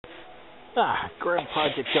Ground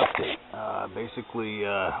project update. Basically,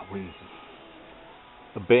 we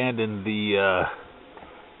abandoned the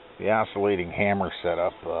oscillating hammer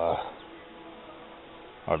setup.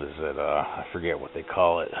 What is it? I forget what they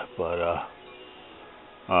call it, but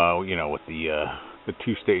with the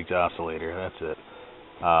two-stage oscillator. That's it.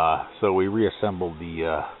 So we reassembled we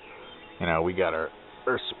got our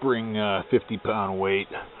spring 50-pound weight.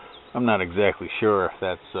 I'm not exactly sure if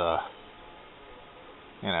that's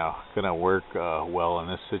gonna work well in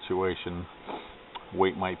this situation.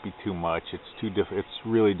 Weight might be too much. It's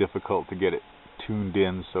really difficult to get it tuned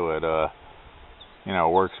in so it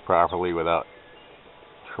works properly without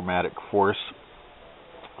traumatic force.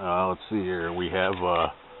 Let's see here. We have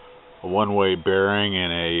a one-way bearing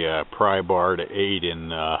and a pry bar to aid in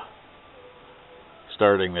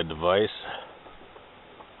starting the device.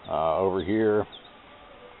 Over here,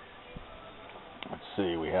 let's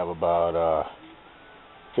see. We have about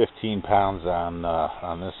 15 pounds on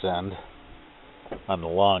this end, on the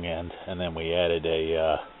long end, and then we added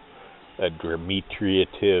a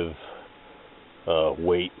Demetriative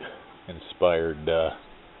weight inspired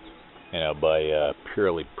by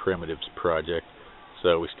Purely Primitives project.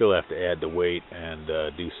 So we still have to add the weight and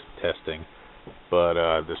do some testing. But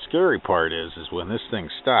the scary part is when this thing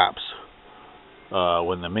stops,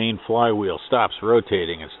 when the main flywheel stops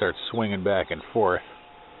rotating and starts swinging back and forth,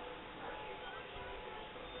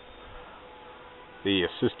 the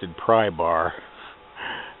assisted pry bar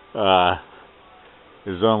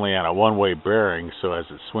is only on a one-way bearing, so as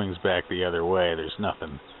it swings back the other way, there's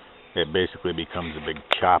nothing. It basically becomes a big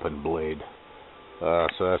chopping blade. So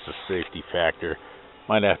that's a safety factor.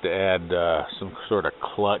 Might have to add some sort of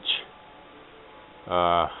clutch.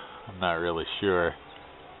 I'm not really sure.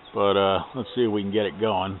 But let's see if we can get it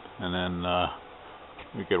going, and then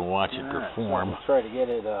we can watch it perform. So we'll try to get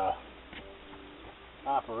it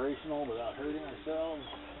operational without hurting ourselves.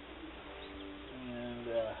 And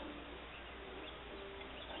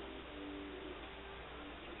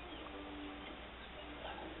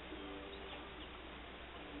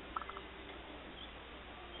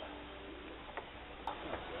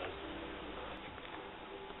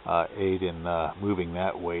aid in moving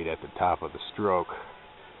that weight at the top of the stroke.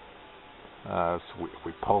 So if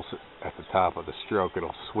we pulse it at the top of the stroke,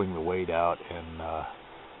 it'll swing the weight out and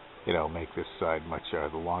make this side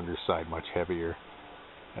the longer side much heavier,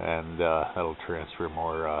 and that'll transfer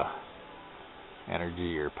more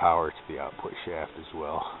energy or power to the output shaft as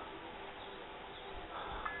well.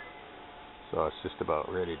 So it's just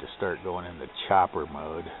about ready to start going into chopper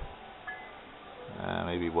mode.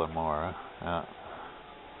 Maybe one more.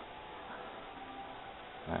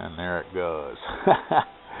 And there it goes.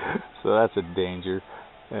 So that's a danger.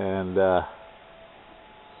 And